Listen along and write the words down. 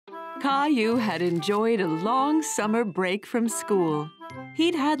Caillou had enjoyed a long summer break from school.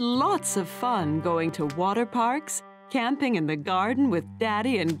 He'd had lots of fun going to water parks, camping in the garden with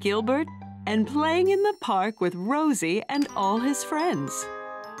Daddy and Gilbert, and playing in the park with Rosie and all his friends.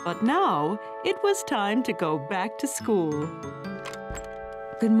 But now it was time to go back to school.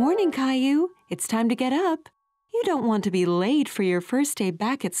 Good morning, Caillou. It's time to get up. You don't want to be late for your first day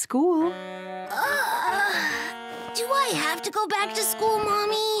back at school. Do I have to go back to school,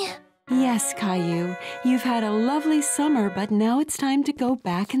 Mommy? Yes, Caillou. You've had a lovely summer, but now it's time to go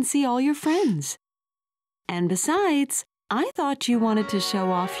back and see all your friends. And besides, I thought you wanted to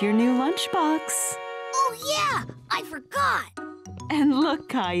show off your new lunchbox. Oh, yeah! I forgot! And look,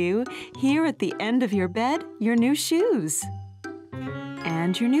 Caillou, here at the end of your bed, your new shoes.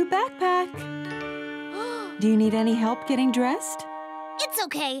 And your new backpack. Do you need any help getting dressed? It's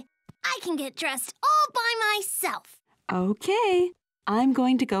okay. I can get dressed all by myself. Okay. I'm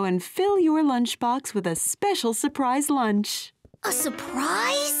going to go and fill your lunchbox with a special surprise lunch. A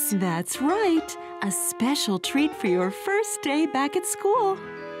surprise? That's right. A special treat for your first day back at school.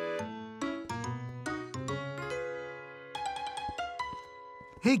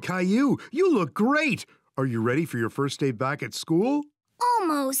 Hey, Caillou, you look great. Are you ready for your first day back at school?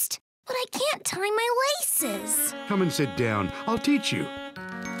 Almost, but I can't tie my laces. Come and sit down. I'll teach you.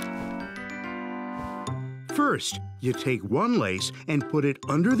 First, you take one lace and put it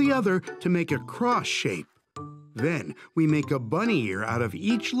under the other to make a cross shape. Then, we make a bunny ear out of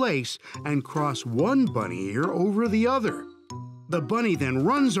each lace and cross one bunny ear over the other. The bunny then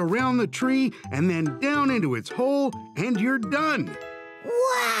runs around the tree and then down into its hole, and you're done.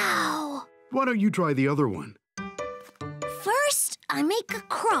 Wow! Why don't you try the other one? First, I make a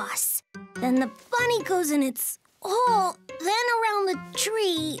cross. Then the bunny goes in its hole, then around the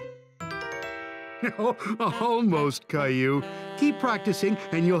tree. Almost, Caillou. Keep practicing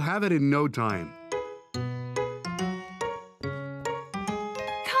and you'll have it in no time.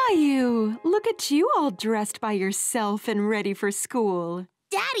 Caillou, look at you all dressed by yourself and ready for school.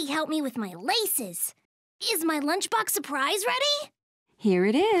 Daddy helped me with my laces. Is my lunchbox surprise ready? Here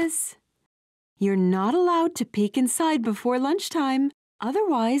it is. You're not allowed to peek inside before lunchtime.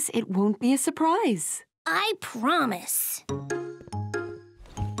 Otherwise, it won't be a surprise. I promise.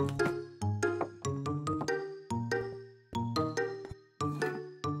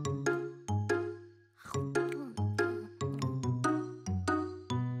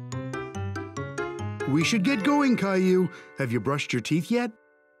 We should get going, Caillou. Have you brushed your teeth yet?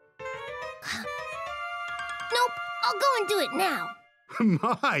 Nope, I'll go and do it now.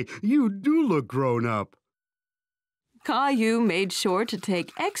 My, you do look grown up. Caillou made sure to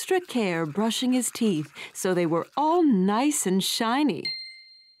take extra care brushing his teeth so they were all nice and shiny.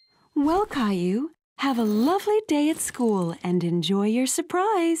 Well, Caillou, have a lovely day at school and enjoy your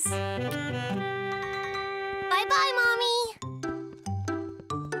surprise. Bye-bye, Mommy.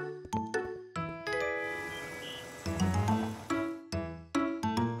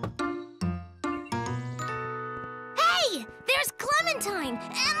 Hey, there's Clementine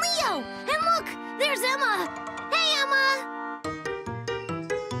and Leo. And look, there's Emma. Hey, Emma.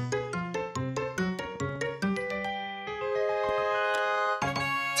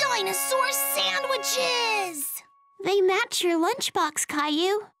 Dinosaur sandwiches! They match your lunchbox,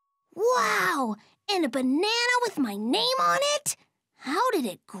 Caillou. Wow! And a banana with my name on it? How did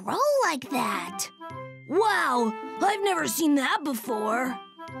it grow like that? Wow! I've never seen that before.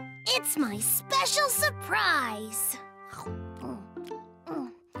 It's my special surprise.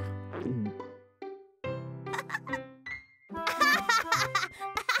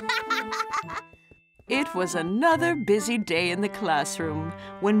 It was another busy day in the classroom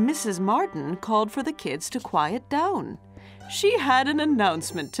when Mrs. Martin called for the kids to quiet down. She had an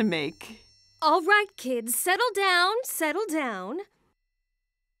announcement to make. All right, kids, settle down, settle down.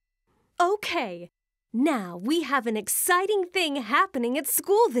 Okay, now we have an exciting thing happening at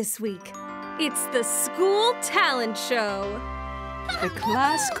school this week. It's the school talent show. The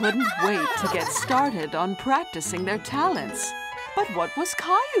class couldn't wait to get started on practicing their talents. But what was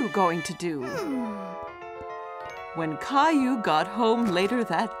Caillou going to do? When Caillou got home later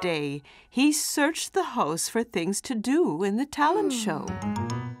that day, he searched the house for things to do in the talent show.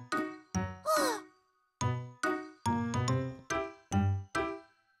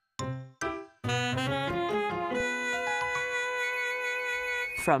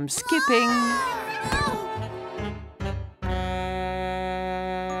 From skipping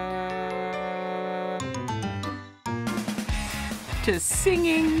to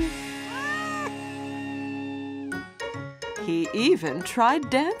singing. He even tried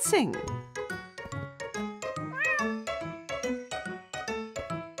dancing.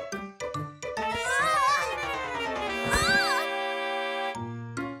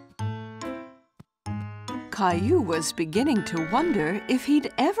 Caillou was beginning to wonder if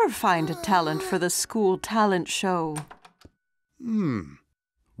he'd ever find a talent for the school talent show.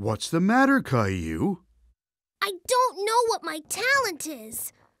 What's the matter, Caillou? I don't know what my talent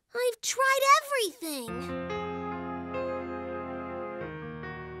is. I've tried everything.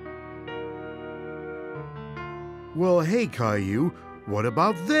 Well, hey, Caillou, what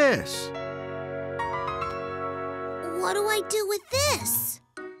about this? What do I do with this?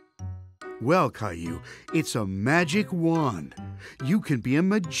 Well, Caillou, it's a magic wand. You can be a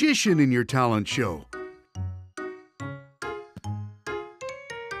magician in your talent show.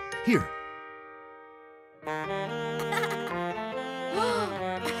 Here.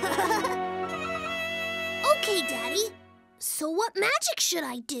 Okay, Daddy. So what magic should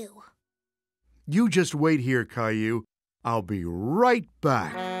I do? You just wait here, Caillou. I'll be right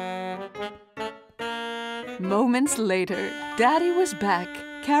back. Moments later, Daddy was back,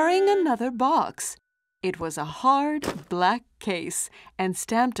 carrying another box. It was a hard, black case, and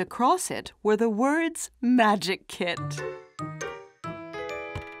stamped across it were the words Magic Kit.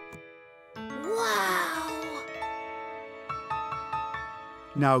 Wow!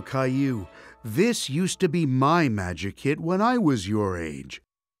 Now, Caillou, this used to be my magic kit when I was your age.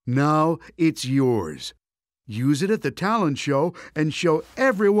 Now it's yours. Use it at the talent show and show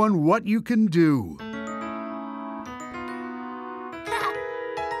everyone what you can do.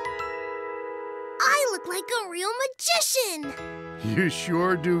 I look like a real magician! You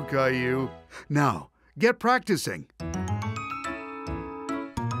sure do, Caillou. Now, get practicing.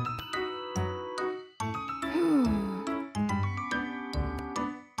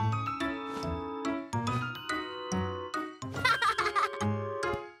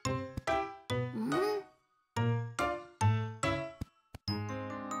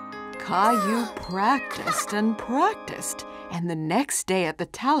 Caillou practiced and practiced, and the next day at the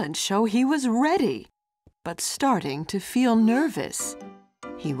talent show he was ready, but starting to feel nervous.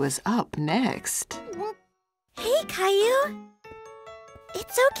 He was up next. Hey, Caillou.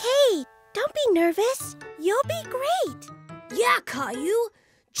 It's okay. Don't be nervous. You'll be great. Yeah, Caillou.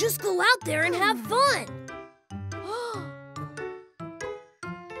 Just go out there and have fun.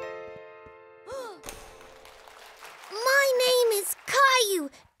 My name is Caillou,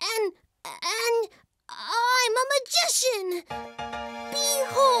 and I'm a magician.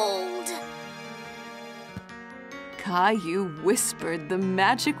 Behold! Caillou whispered the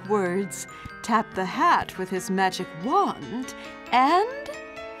magic words, tapped the hat with his magic wand, and...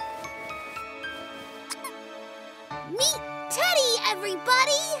 Meet Teddy,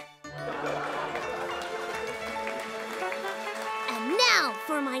 everybody! And now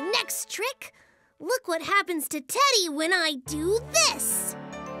for my next trick. Look what happens to Teddy when I do this.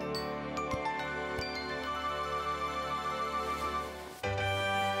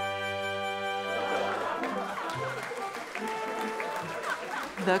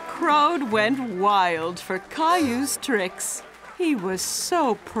 The crowd went wild for Caillou's tricks. He was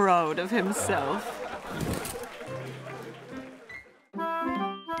so proud of himself.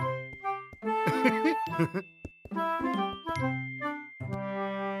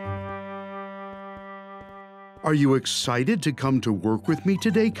 Are you excited to come to work with me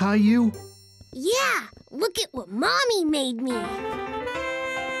today, Caillou? Yeah, look at what Mommy made me.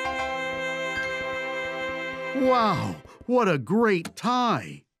 Wow, what a great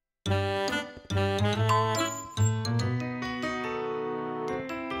tie! What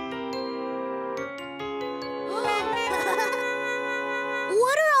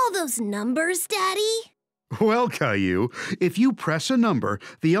are all those numbers, Daddy? Well, Caillou, if you press a number,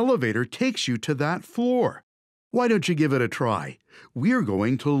 the elevator takes you to that floor. Why don't you give it a try? We're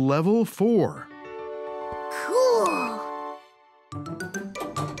going to level 4. Cool.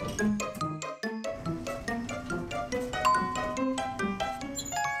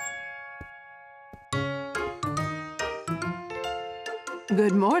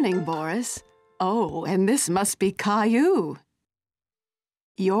 Good morning, Boris. Oh, and this must be Caillou.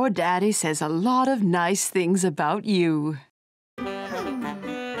 Your daddy says a lot of nice things about you.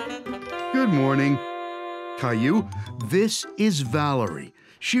 Good morning. Caillou, this is Valerie.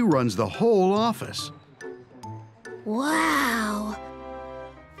 She runs the whole office. Wow.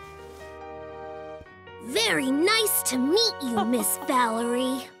 Very nice to meet you, Miss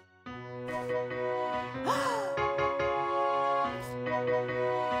Valerie.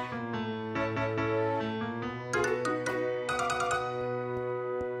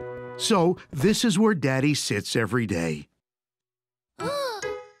 So, this is where Daddy sits every day.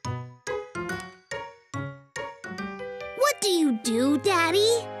 What do you do,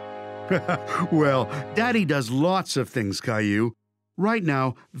 Daddy? Well, Daddy does lots of things, Caillou. Right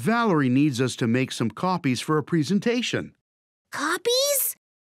now, Valerie needs us to make some copies for a presentation. Copies?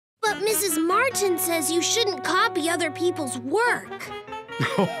 But Mrs. Martin says you shouldn't copy other people's work.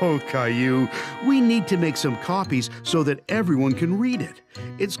 Oh, Caillou, we need to make some copies so that everyone can read it.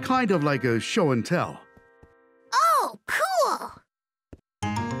 It's kind of like a show and tell. Oh, cool!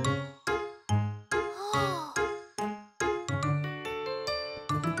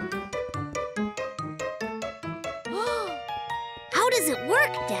 How does it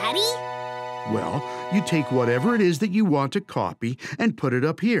work, Daddy? Well, you take whatever it is that you want to copy and put it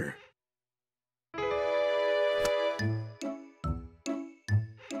up here.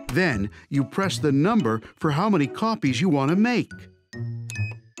 Then you press the number for how many copies you want to make.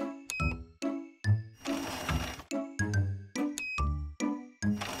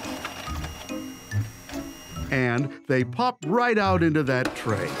 And they pop right out into that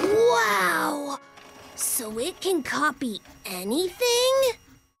tray. Wow! So it can copy anything?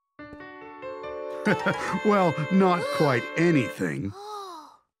 Well, not quite anything.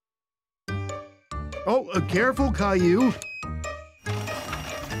 Oh, careful, Caillou.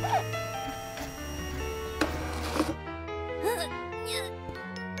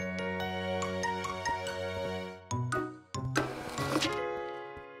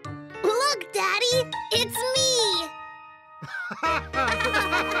 Look, Daddy! It's me!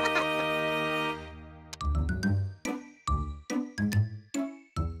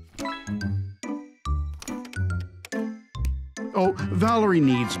 Oh, Valerie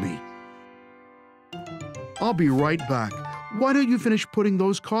needs me. I'll be right back. Why don't you finish putting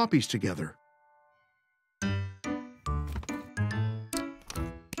those copies together?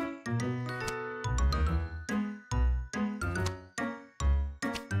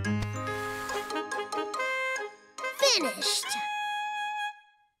 Finished!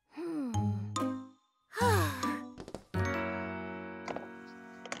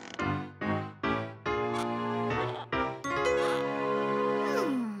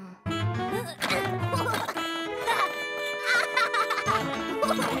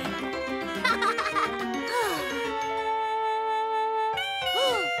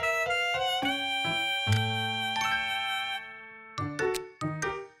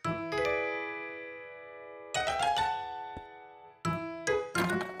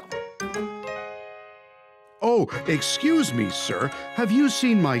 Oh, excuse me, sir. Have you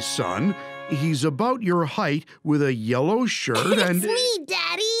seen my son? He's about your height with a yellow shirt and... It's me,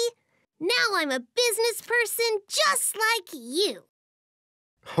 Daddy! Now I'm a business person just like you.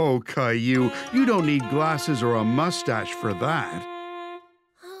 Oh, Caillou, you don't need glasses or a mustache for that.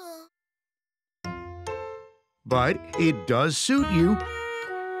 But it does suit you.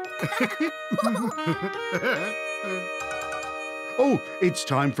 Oh, it's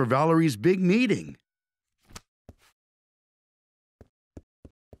time for Valerie's big meeting.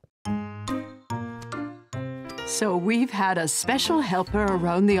 So we've had a special helper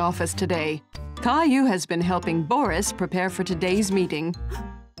around the office today. Caillou has been helping Boris prepare for today's meeting.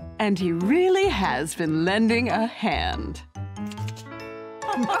 And he really has been lending a hand.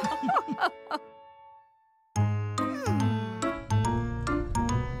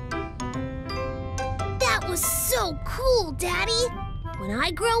 That was so cool, Daddy! When I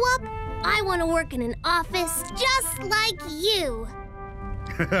grow up, I want to work in an office just like you.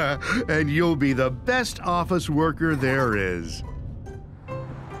 And you'll be the best office worker there is.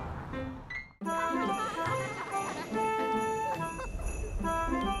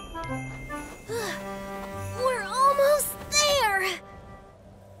 We're almost there!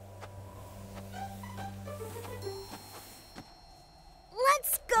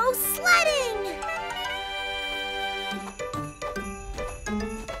 Let's go sledding!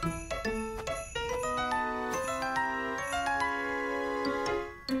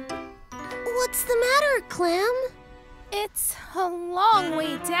 What's the matter, Clem? It's a long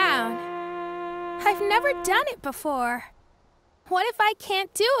way down. I've never done it before. What if I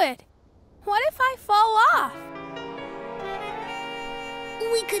can't do it? What if I fall off?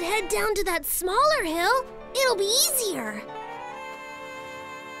 We could head down to that smaller hill. It'll be easier.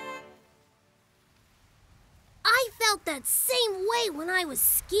 I felt that same way when I was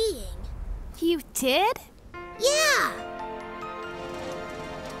skiing. You did? Yeah!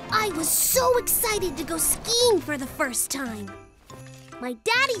 I was so excited to go skiing for the first time. My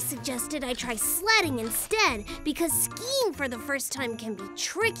daddy suggested I try sledding instead because skiing for the first time can be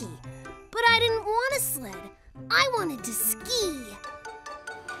tricky. But I didn't want to sled. I wanted to ski.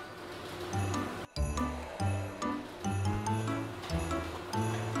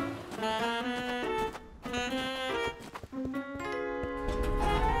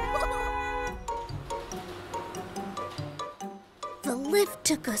 The lift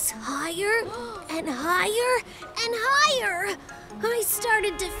took us higher and higher and higher. I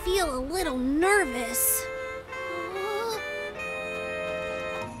started to feel a little nervous.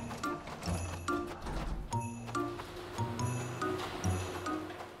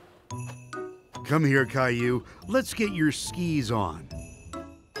 Come here, Caillou. Let's get your skis on.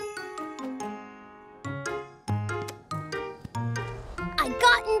 I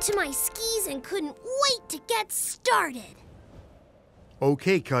got into my skis and couldn't wait to get started.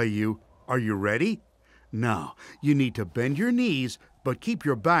 Okay, Caillou, are you ready? Now, you need to bend your knees, but keep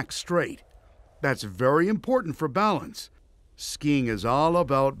your back straight. That's very important for balance. Skiing is all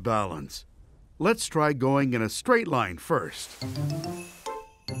about balance. Let's try going in a straight line first.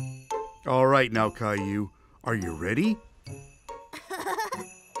 All right now, Caillou, are you ready?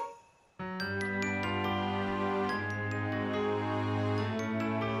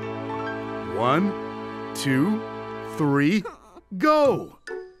 One, 2, 3, go!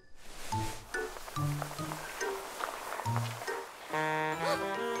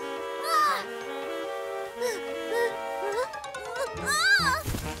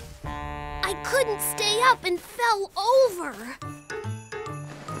 I couldn't stay up and fell over.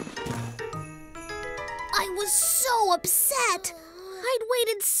 I was so upset. I'd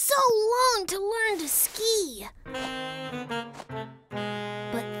waited so long to learn to ski.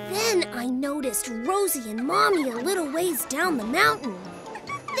 But then I noticed Rosie and Mommy a little ways down the mountain.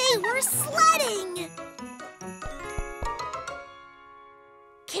 They were sledding.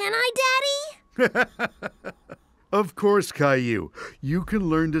 Can I, Daddy? Of course, Caillou. You can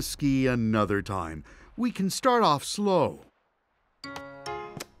learn to ski another time. We can start off slow.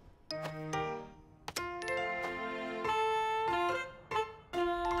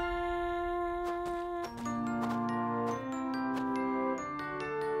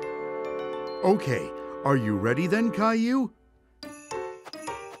 Okay, are you ready then, Caillou?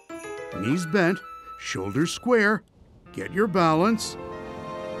 Knees bent, shoulders square. Get your balance.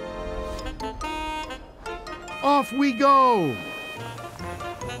 Off we go!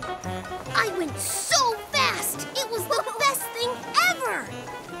 I went so fast! It was the best thing ever!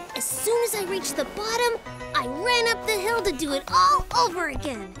 As soon as I reached the bottom, I ran up the hill to do it all over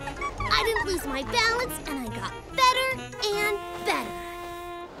again. I didn't lose my balance, and I got better and better.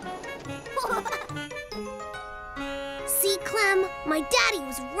 See, Clem, my daddy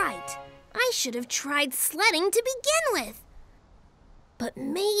was right. I should have tried sledding to begin with. But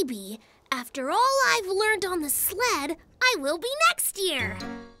maybe, after all I've learned on the sled, I will be next year.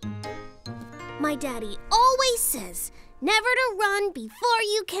 My daddy always says, never to run before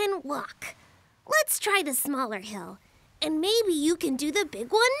you can walk. Let's try the smaller hill, and maybe you can do the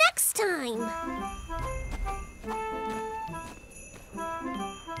big one next time.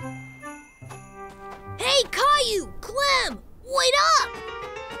 Hey, Caillou! Clem! Wait up!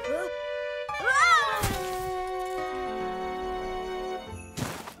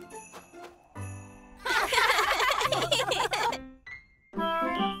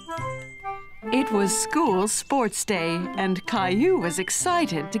 It was school sports day, and Caillou was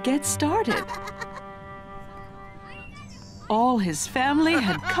excited to get started. All his family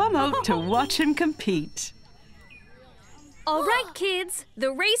had come out to watch him compete. All right, kids,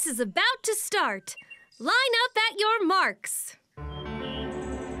 the race is about to start. Line up at your marks.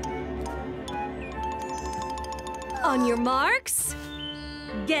 On your marks,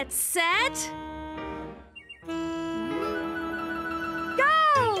 get set,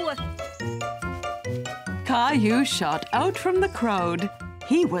 go! Caillou shot out from the crowd.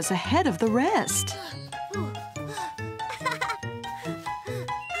 He was ahead of the rest.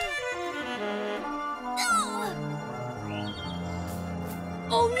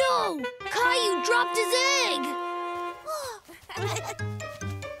 Oh no! Caillou dropped his egg!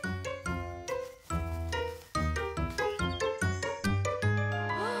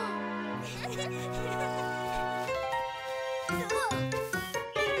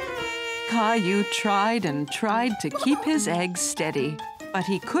 Caillou tried and tried to keep his egg steady, but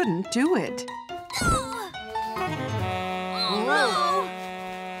he couldn't do it. Oh no!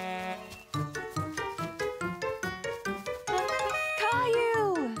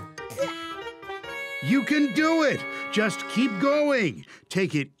 Caillou! You can do it! Just keep going.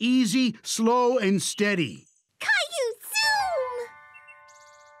 Take it easy, slow, and steady. Caillou, zoom!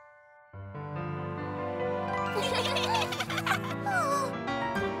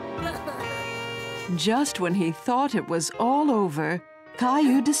 Just when he thought it was all over,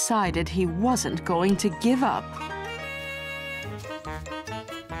 Caillou decided he wasn't going to give up.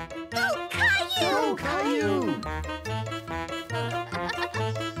 Go, Caillou! Go, Caillou!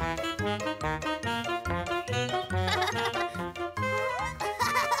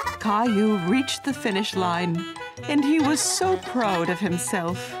 Caillou reached the finish line, and he was so proud of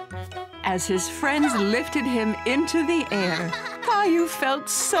himself. As his friends lifted him into the air, Caillou felt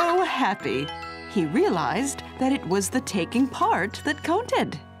so happy. He realized that it was the taking part that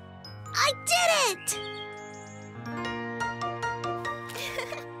counted. I did it!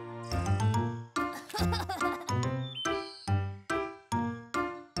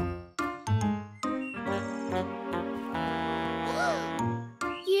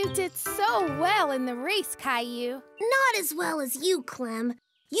 You did so well in the race, Caillou. Not as well as you, Clem.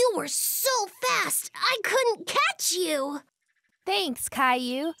 You were so fast, I couldn't catch you. Thanks,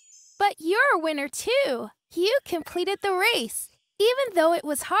 Caillou. But you're a winner, too. You completed the race. Even though it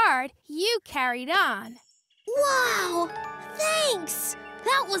was hard, you carried on. Wow! Thanks!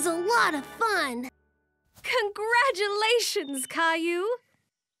 That was a lot of fun. Congratulations, Caillou!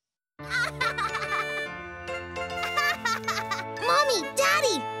 Mommy,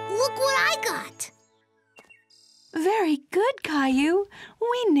 Daddy, look what I got. Very good, Caillou.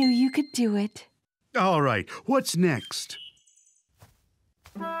 We knew you could do it. All right, what's next?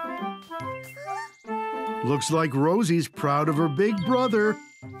 Looks like Rosie's proud of her big brother.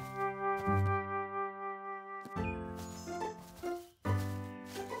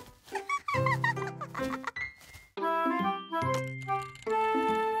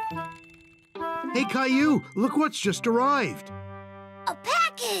 Hey, Caillou, look what's just arrived. A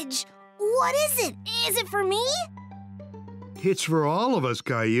package! What is it? Is it for me? It's for all of us,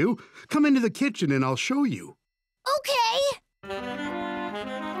 Caillou. Come into the kitchen and I'll show you. Okay.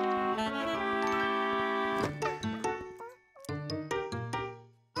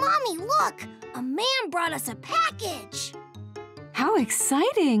 Mommy, look! A man brought us a package. How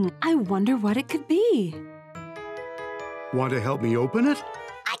exciting! I wonder what it could be. Want to help me open it?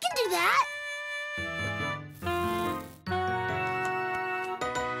 I can do that.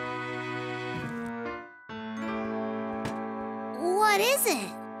 What is it?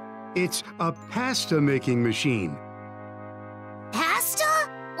 It's a pasta-making machine. Pasta?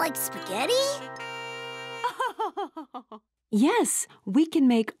 Like spaghetti? Yes, we can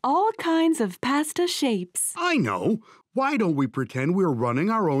make all kinds of pasta shapes. I know. Why don't we pretend we're running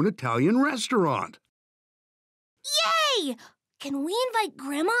our own Italian restaurant? Yay! Can we invite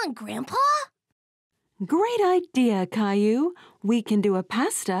Grandma and Grandpa? Great idea, Caillou. We can do a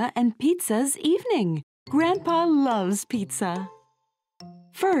pasta and pizzas evening. Grandpa loves pizza.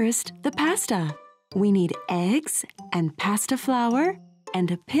 First, the pasta. We need eggs and pasta flour and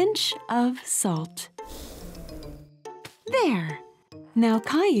a pinch of salt. There. Now,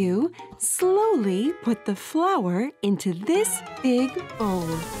 Caillou, slowly put the flour into this big bowl.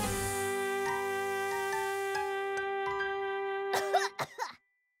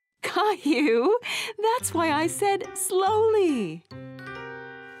 Caillou, that's why I said slowly.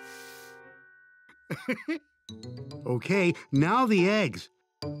 Okay, now the eggs.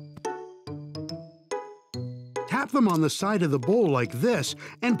 Tap them on the side of the bowl like this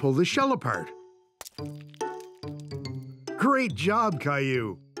and pull the shell apart. Great job,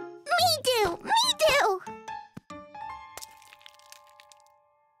 Caillou. Me do!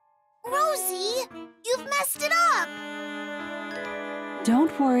 Rosie, you've messed it up.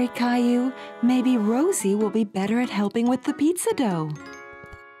 Don't worry, Caillou. Maybe Rosie will be better at helping with the pizza dough.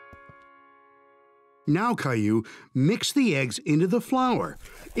 Now, Caillou, mix the eggs into the flour.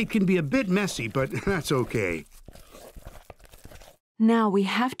 It can be a bit messy, but that's okay. Now we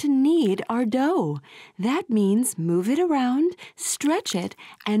have to knead our dough. That means move it around, stretch it,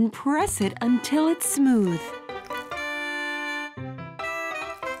 and press it until it's smooth.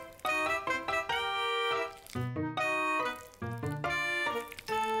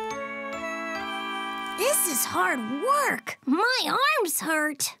 This is hard work. My arms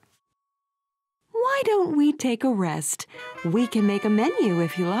hurt. Why don't we take a rest? We can make a menu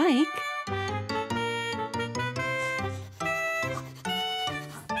if you like.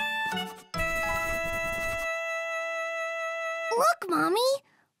 Look, Mommy.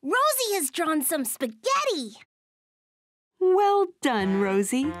 Rosie has drawn some spaghetti. Well done,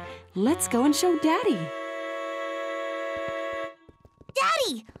 Rosie. Let's go and show Daddy.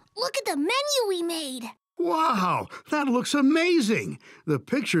 Daddy, look at the menu we made. Wow, that looks amazing. The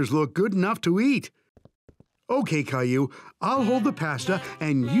pictures look good enough to eat. Okay, Caillou, I'll hold the pasta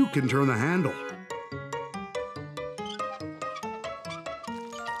and you can turn the handle.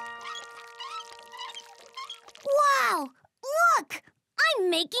 Wow, look! I'm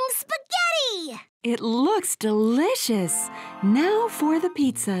making spaghetti! It looks delicious. Now for the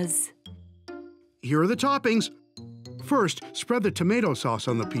pizzas. Here are the toppings. First, spread the tomato sauce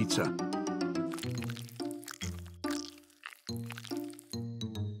on the pizza.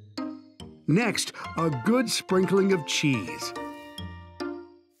 Next, a good sprinkling of cheese.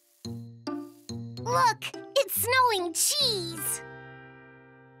 Look, it's snowing cheese.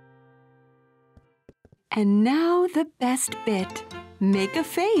 And now the best bit. Make a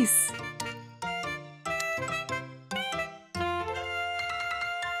face.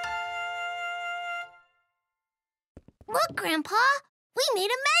 Look, Grandpa, we made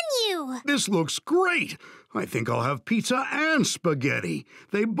a menu. This looks great. I think I'll have pizza and spaghetti.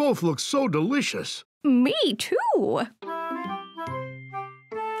 They both look so delicious. Me too.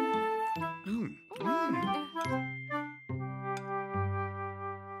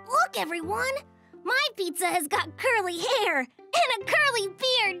 Look, everyone. My pizza has got curly hair and a curly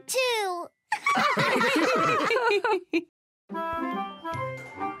beard, too.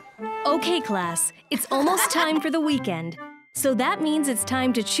 Okay, class, it's almost time for the weekend. So that means it's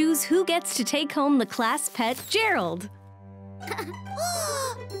time to choose who gets to take home the class pet, Gerald.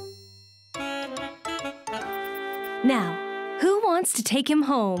 Now, who wants to take him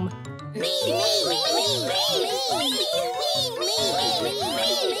home? Me.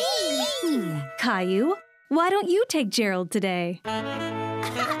 Caillou, why don't you take Gerald today?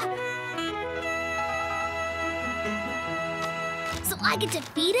 So I get to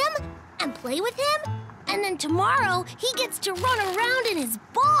feed him and play with him, and then tomorrow he gets to run around in his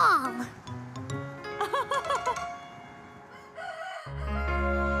ball.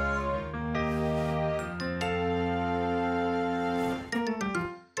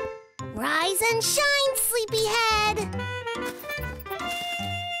 Rise and shine, sleepyhead.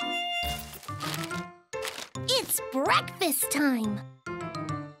 It's breakfast time.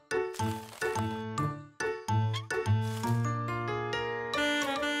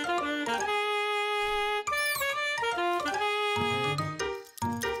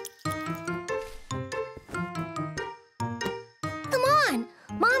 Come on,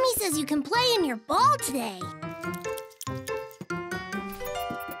 Mommy says you can play in your ball today.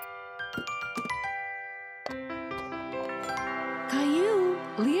 Caillou,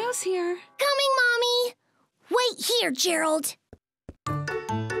 Leo's here. Coming, Mommy. Wait here, Gerald.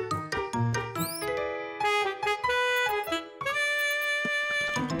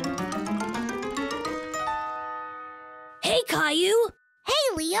 Hey, Caillou. Hey,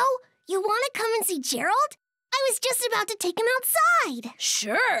 Leo. You want to come and see Gerald? I was just about to take him outside.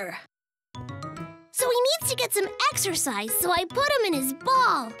 Sure. So he needs to get some exercise, so I put him in his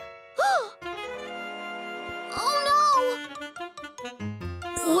ball. Oh, no.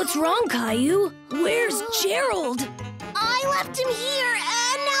 What's wrong, Caillou? Where's Gerald? I left him here,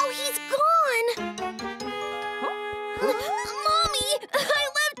 and now he's gone. Mommy, I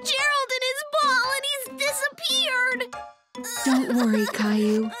left Gerald in his ball, and he's disappeared. Don't worry,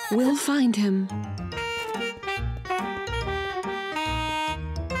 Caillou. We'll find him.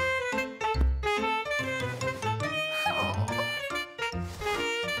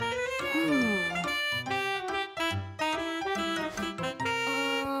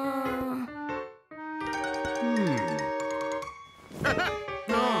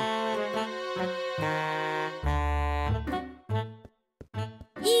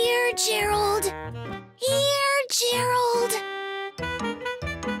 Here, Gerald. Here, Gerald.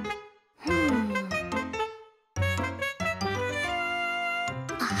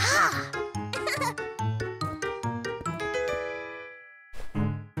 Aha!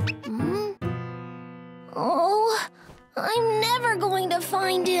 Oh, I'm never going to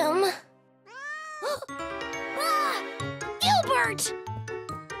find him. Ah, Gilbert!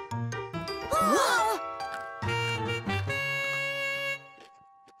 Ah!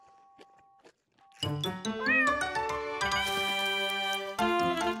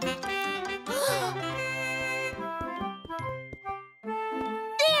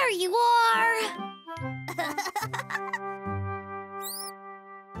 There you are!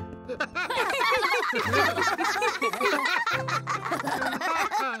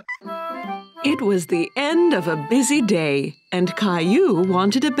 It was the end of a busy day, and Caillou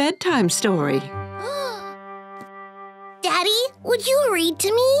wanted a bedtime story. Daddy, would you read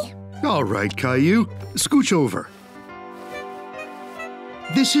to me? All right, Caillou, scooch over.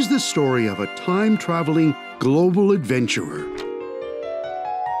 This is the story of a time-traveling global adventurer.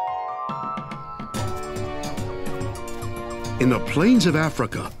 In the plains of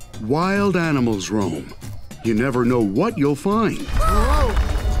Africa, wild animals roam. You never know what you'll find. Whoa!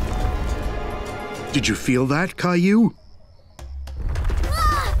 Did you feel that, Caillou?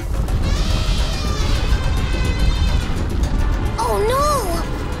 Ah! Oh no!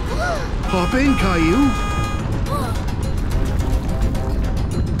 Hop in, Caillou.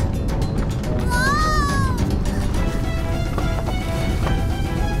 Ah!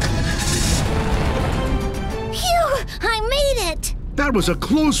 That was a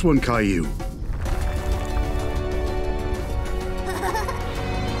close one, Caillou.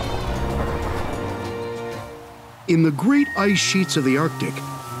 In the great ice sheets of the Arctic,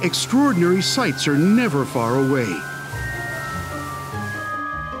 extraordinary sights are never far away.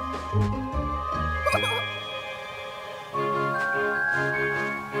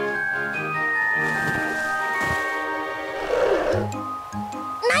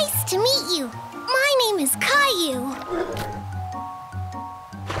 Nice to meet you. My name is Caillou.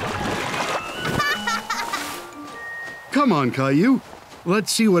 Come on, Caillou.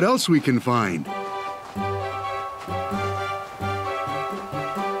 Let's see what else we can find.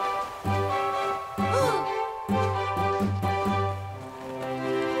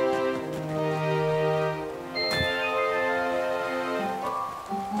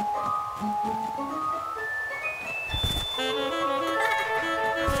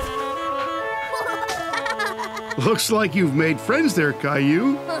 Looks like you've made friends there,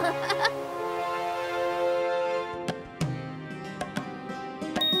 Caillou.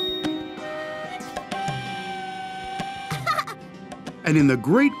 And in the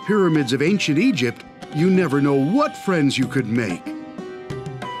great pyramids of ancient Egypt, you never know what friends you could make.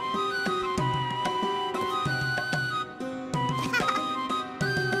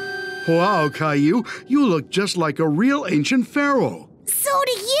 Wow, Caillou, you look just like a real ancient pharaoh. So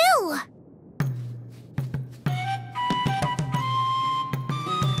do you.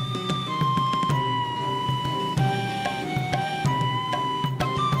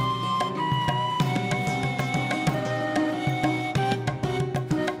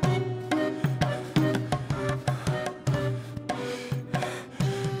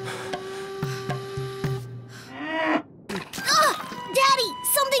 Daddy,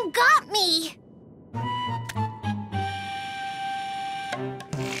 something got me.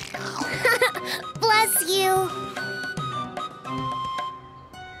 Bless you.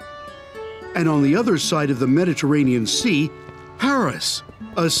 And on the other side of the Mediterranean Sea, Paris,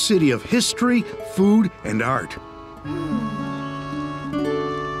 a city of history, food, and art.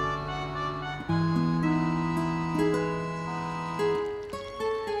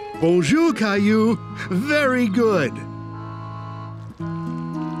 Bonjour, Caillou. Very good.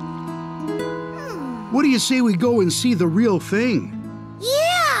 What do you say we go and see the real thing?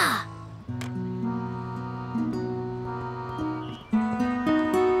 Yeah.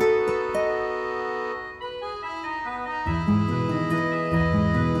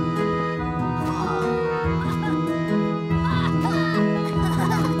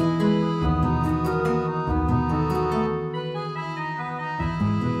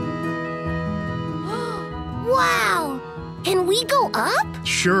 Wow. Can we go up?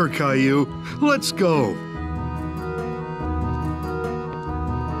 Sure, Caillou. Let's go.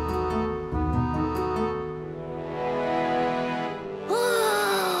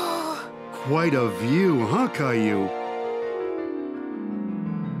 Quite a view, huh, Caillou?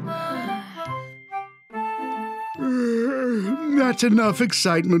 That's enough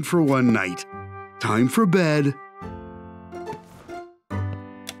excitement for one night. Time for bed.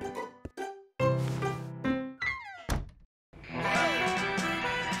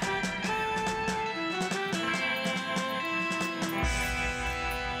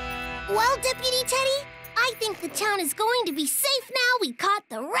 Well, Deputy Teddy, I think the town is going to be safe now we caught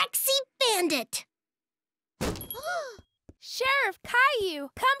the Rexy bandit. Sheriff Caillou,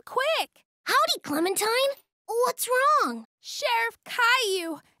 come quick! Howdy, Clementine. What's wrong? Sheriff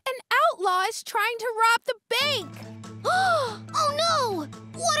Caillou, an outlaw is trying to rob the bank! Oh no!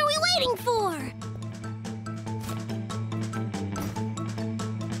 What are we waiting for?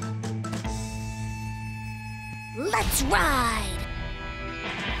 Let's ride!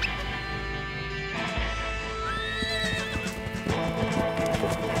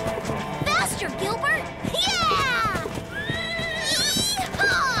 Faster, Gilbert! Yeah!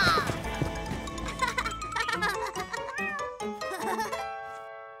 Yee-haw!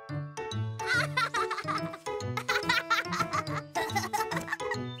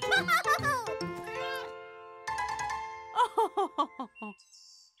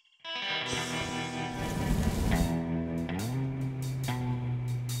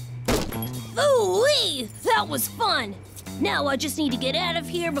 Ooh-wee! That was fun! Now I just need to get out of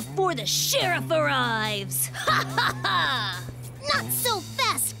here before the sheriff arrives! Ha ha ha! Not so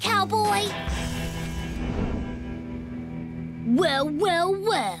fast, cowboy! Well, well,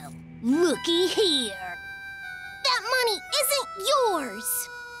 well. Looky here. That money isn't yours!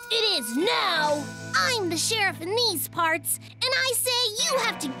 It is now! I'm the sheriff in these parts, and I say you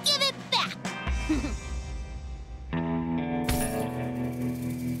have to give it back!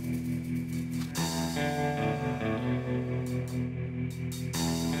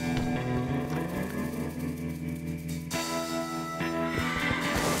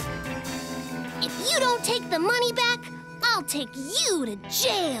 you don't take the money back, I'll take you to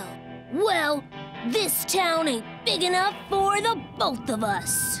jail. Well, this town ain't big enough for the both of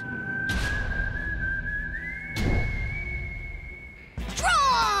us.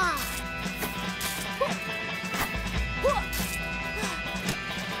 Draw!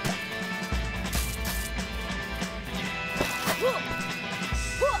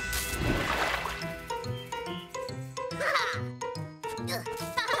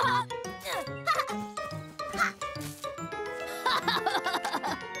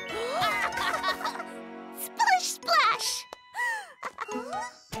 Splish, splash!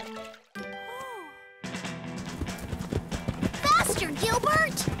 Faster,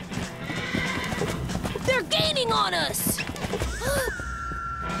 Gilbert! They're gaining on us!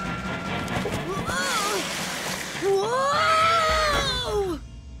 Whoa!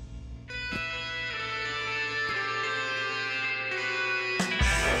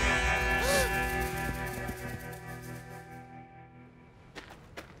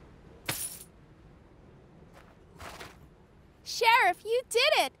 Sheriff, you did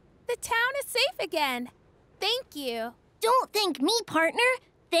it! The town is safe again. Thank you. Don't thank me, partner.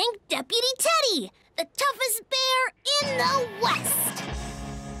 Thank Deputy Teddy, the toughest bear in the West.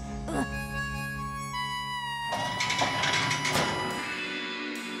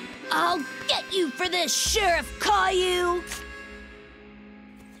 I'll get you for this, Sheriff Caillou.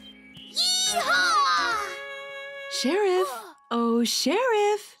 Yeehaw! Sheriff, oh,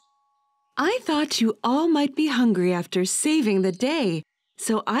 Sheriff. I thought you all might be hungry after saving the day,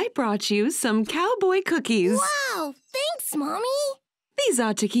 so I brought you some cowboy cookies. Wow, thanks, Mommy. These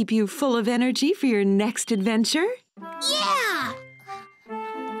ought to keep you full of energy for your next adventure. Yeah!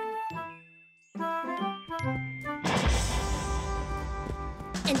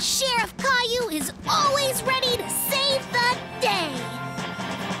 And Sheriff Caillou is always ready to save the day.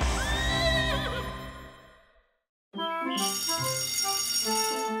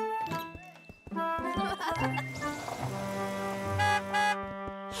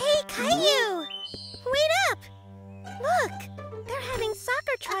 Hey, Caillou! Wait up! Look, they're having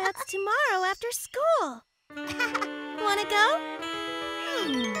soccer tryouts tomorrow after school. Wanna go?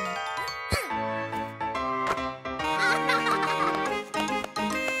 Caillou!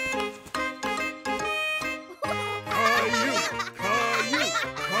 Caillou!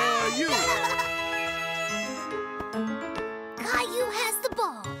 Caillou! Caillou has the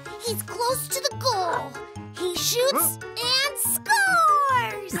ball. He's close to the goal. He shoots and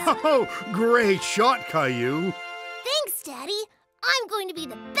scores! Oh, great shot, Caillou. Thanks, Daddy. I'm going to be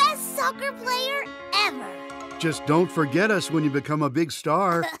the best soccer player ever. Just don't forget us when you become a big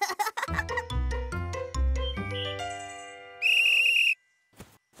star. Come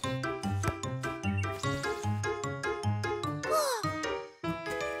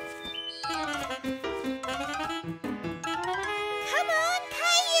on,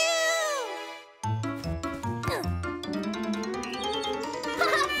 Caillou!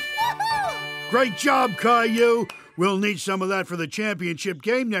 Great job, Caillou. We'll need some of that for the championship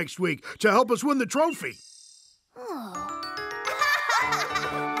game next week to help us win the trophy.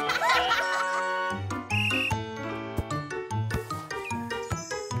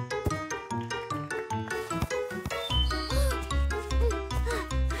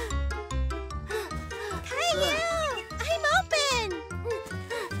 Caillou! I'm open!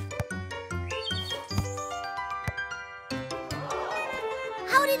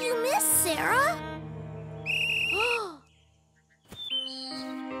 How did you miss, Sarah?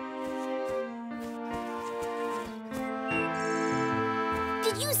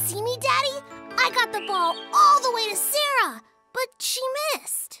 Did you see me, Daddy? I got the ball all the way to Sarah, but she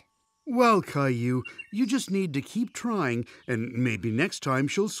missed. Well, Caillou, you just need to keep trying, and maybe next time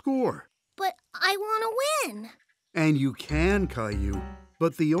she'll score. But I want to win. And you can, Caillou.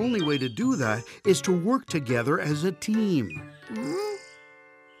 But the only way to do that is to work together as a team.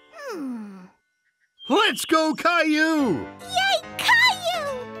 Let's go, Caillou! Yay, Caillou!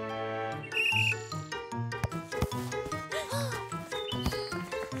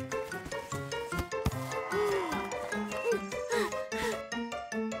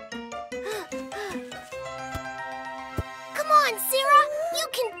 Come on, Sarah! You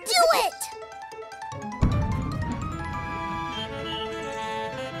can do it!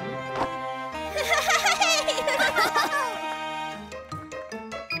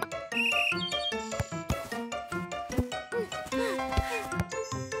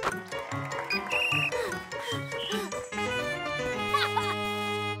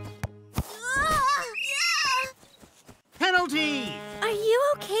 Penalty! Are you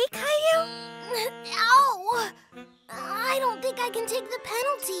okay, Caillou? Ow! I don't think I can take the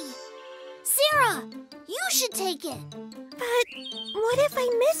penalty. should take it. But what if I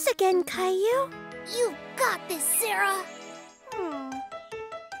miss again, Caillou? You got this, Sarah.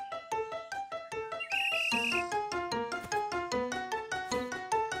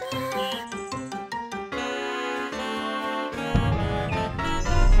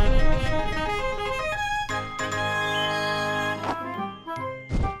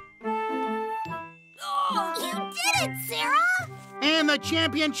 You did it, Sarah! And the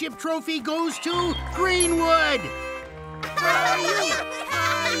championship trophy goes to Greenwood! Caillou!